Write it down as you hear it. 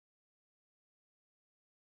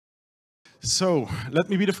So, let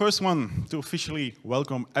me be the first one to officially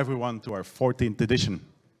welcome everyone to our 14th edition.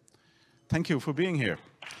 Thank you for being here.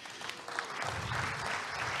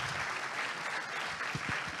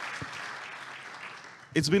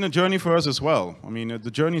 It's been a journey for us as well. I mean, the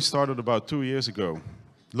journey started about 2 years ago,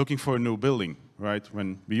 looking for a new building, right?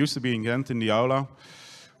 When we used to be in Ghent in the Aula,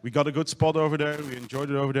 we got a good spot over there, we enjoyed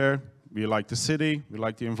it over there, we liked the city, we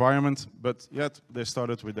liked the environment, but yet they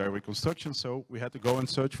started with their reconstruction, so we had to go and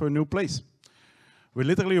search for a new place. We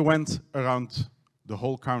literally went around the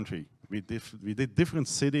whole country. We did different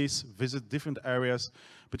cities, visit different areas,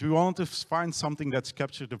 but we wanted to find something that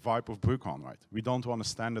captured the vibe of BruCON, right? We don't want to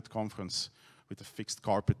stand at conference with a fixed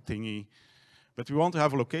carpet thingy, but we want to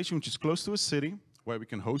have a location which is close to a city, where we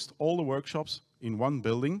can host all the workshops in one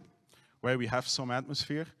building, where we have some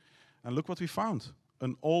atmosphere. And look what we found,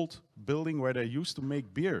 an old building where they used to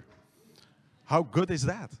make beer. How good is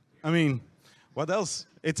that? I mean, what else?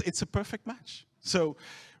 It's a perfect match. So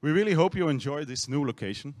we really hope you enjoy this new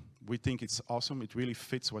location. We think it's awesome. It really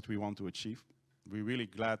fits what we want to achieve. We're really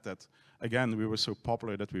glad that, again, we were so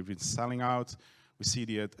popular that we've been selling out. We see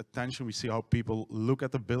the attention, we see how people look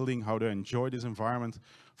at the building, how they enjoy this environment.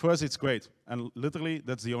 For us, it's great. And literally,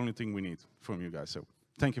 that's the only thing we need from you guys. So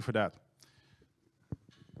thank you for that.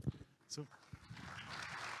 So,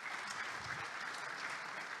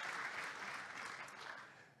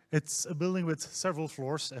 it's a building with several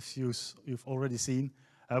floors, as you've already seen,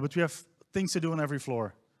 but we have things to do on every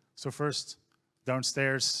floor. So first,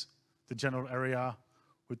 downstairs, the general area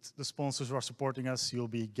with the sponsors who are supporting us. You'll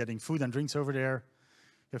be getting food and drinks over there.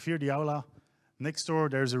 You have here the aula. Next door,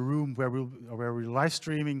 there's a room where we're live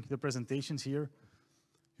streaming the presentations here.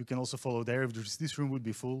 You can also follow there if this room would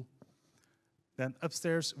be full. Then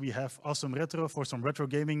upstairs, we have awesome retro for some retro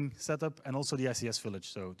gaming setup and also the ICS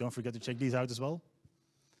village. So don't forget to check these out as well.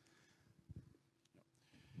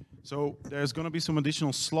 So there's going to be some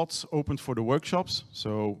additional slots opened for the workshops.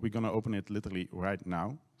 So we're going to open it literally right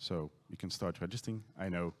now. So you can start registering. I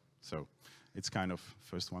know. So it's kind of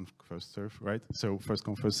first one, first serve, right? So first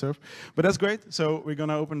come, first serve. But that's great. So we're going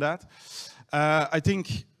to open that. I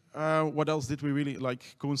think, what else did we really,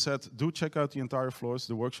 like Koen said, do check out the entire floors.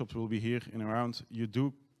 The workshops will be here in around. You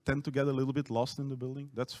do tend to get a little bit lost in the building.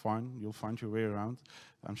 That's fine. You'll find your way around.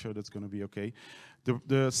 I'm sure that's going to be okay.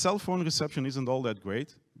 The cell phone reception isn't all that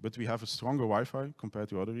great, but we have a stronger Wi-Fi compared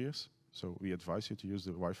to other years. So we advise you to use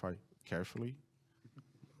the Wi-Fi carefully,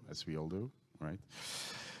 as we all do, right?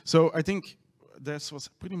 So I think this was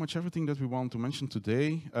pretty much everything that we want to mention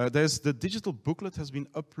today. There's the digital booklet has been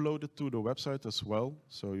uploaded to the website as well,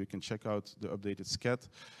 so you can check out the updated SCAD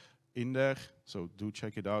in there. So do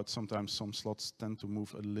check it out. Sometimes some slots tend to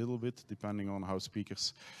move a little bit depending on how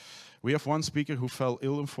speakers. We have one speaker who fell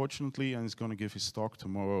ill, unfortunately, and is going to give his talk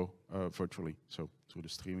tomorrow virtually, so through the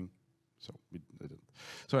streaming. So we did it.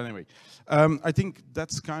 So anyway, I think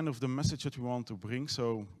that's kind of the message that we want to bring.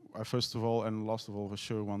 So I first of all and last of all, for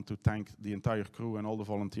sure, want to thank the entire crew and all the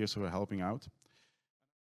volunteers who are helping out.